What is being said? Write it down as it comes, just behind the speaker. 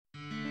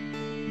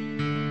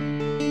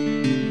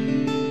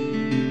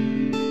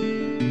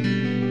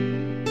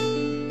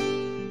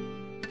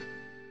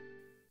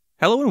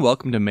Hello and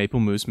welcome to Maple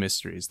Moose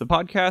Mysteries, the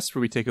podcast where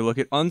we take a look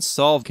at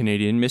unsolved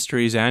Canadian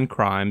mysteries and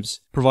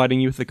crimes,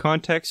 providing you with the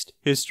context,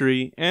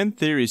 history, and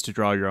theories to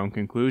draw your own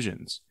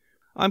conclusions.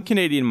 I'm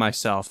Canadian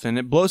myself, and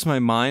it blows my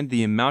mind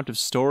the amount of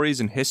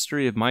stories and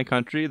history of my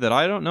country that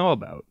I don't know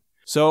about.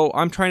 So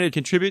I'm trying to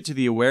contribute to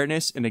the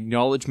awareness and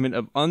acknowledgement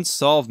of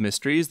unsolved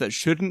mysteries that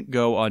shouldn't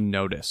go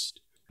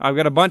unnoticed. I've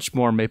got a bunch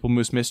more Maple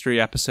Moose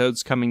Mystery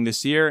episodes coming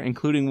this year,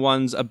 including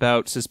ones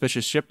about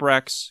suspicious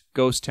shipwrecks,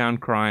 ghost town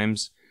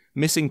crimes,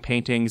 missing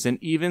paintings, and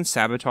even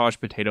sabotage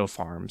potato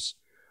farms.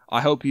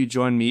 I hope you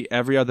join me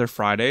every other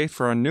Friday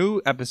for a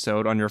new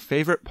episode on your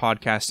favorite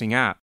podcasting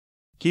app.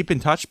 Keep in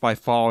touch by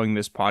following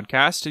this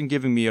podcast and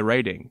giving me a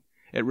rating.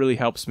 It really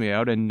helps me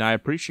out and I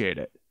appreciate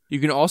it. You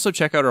can also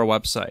check out our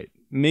website,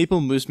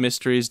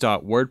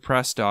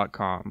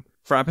 maplemoosemysteries.wordpress.com,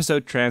 for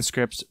episode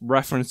transcripts,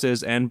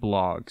 references, and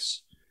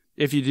blogs.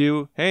 If you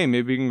do, hey,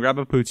 maybe we can grab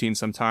a poutine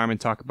sometime and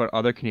talk about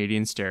other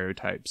Canadian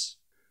stereotypes.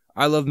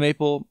 I love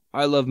Maple,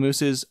 I love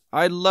mooses,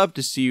 I'd love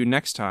to see you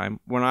next time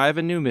when I have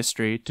a new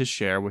mystery to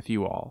share with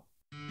you all.